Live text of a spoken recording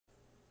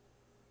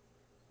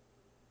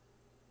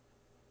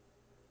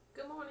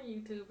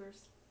morning,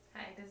 YouTubers.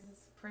 Hey, this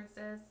is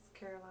Princess,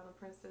 Carolina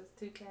Princess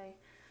 2K.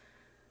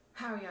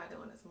 How are y'all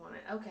doing this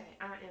morning? Okay,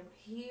 I am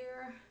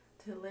here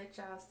to let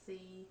y'all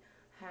see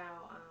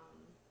how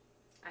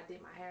I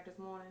did my hair this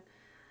morning.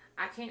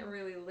 I can't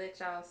really let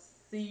y'all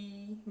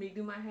see me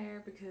do my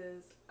hair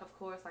because, of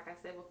course, like I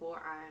said before,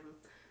 I'm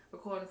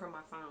recording from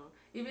my phone.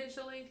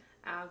 Eventually,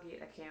 I'll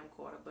get a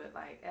camcorder, but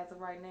like as of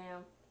right now,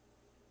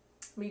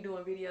 me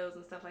doing videos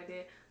and stuff like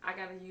that, I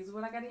gotta use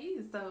what I gotta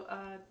use. So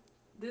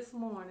this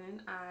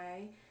morning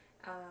I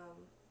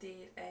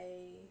did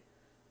a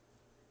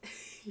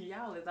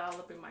y'all is all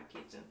up in my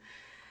kitchen.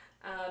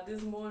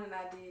 This morning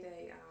I did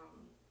a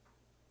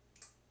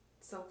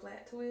some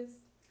flat twist.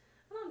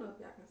 I don't know if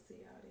y'all can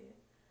see all that,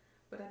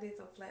 but I did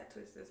some flat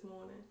twist this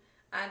morning.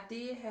 I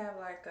did have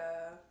like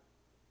a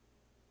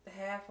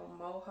half a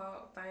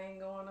mohawk thing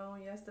going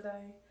on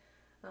yesterday.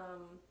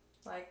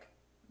 Like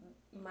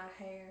my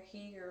hair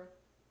here,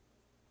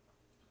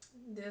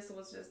 this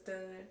was just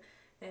done,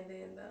 and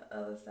then the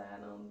other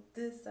side on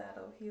this side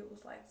over here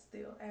was like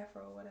still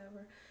afro or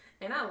whatever,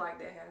 and I like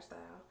that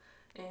hairstyle.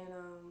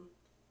 And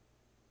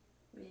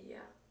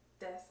yeah,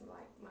 that's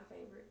like my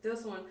favorite.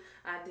 This one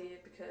I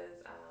did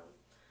because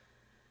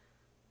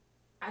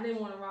I didn't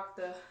want to rock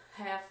the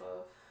half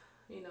of,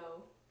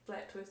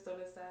 flat twist on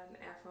this side and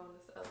afro on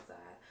this other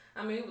side.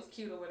 I mean, it was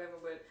cute or whatever,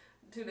 but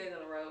 2 days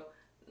in a row,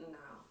 no.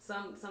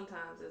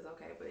 Sometimes it's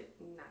okay, but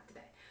not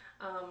today.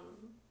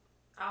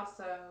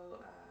 Also,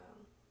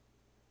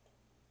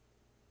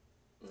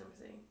 let me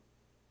see.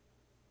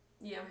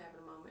 Yeah, I'm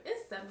having a moment.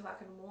 It's 7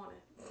 o'clock in the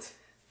morning.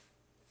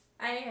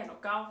 I ain't had no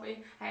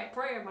coffee. I had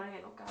prayer, but I ain't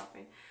had no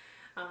coffee.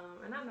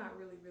 And I'm not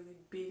really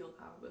big on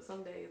coffee, but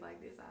some days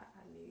like this,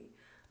 I need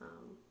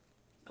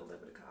a little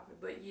bit of coffee.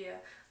 But yeah,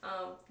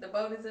 the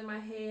boat is in my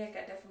head. I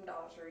got that from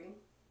Dollar Tree.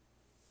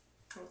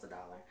 It was $1.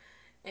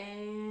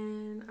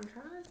 And I'm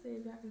trying to see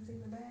if y'all can see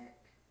the back.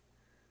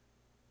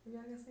 If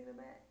y'all can see the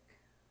back.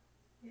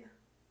 Yeah.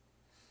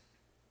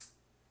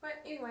 But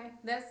anyway,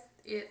 that's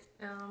it.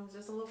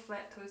 Just a little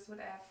flat twist with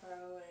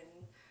afro,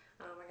 and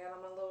I got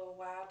on my little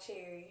wild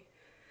cherry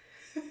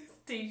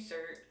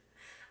t-shirt.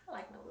 I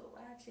like my little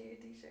wild cherry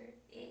t-shirt.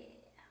 Yeah.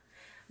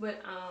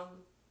 But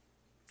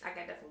I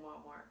got that from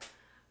Walmart.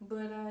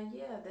 But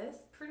yeah, that's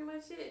pretty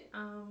much it.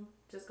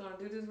 Just gonna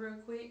do this real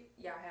quick.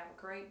 Y'all have a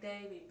great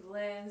day. Be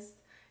blessed.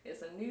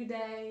 It's a new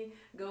day.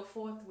 Go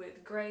forth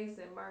with grace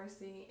and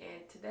mercy.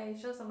 And today,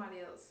 show somebody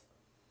else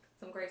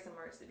some grace and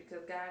mercy,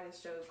 because God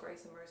has showed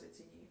grace and mercy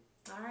to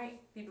you. All right?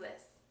 Be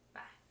blessed.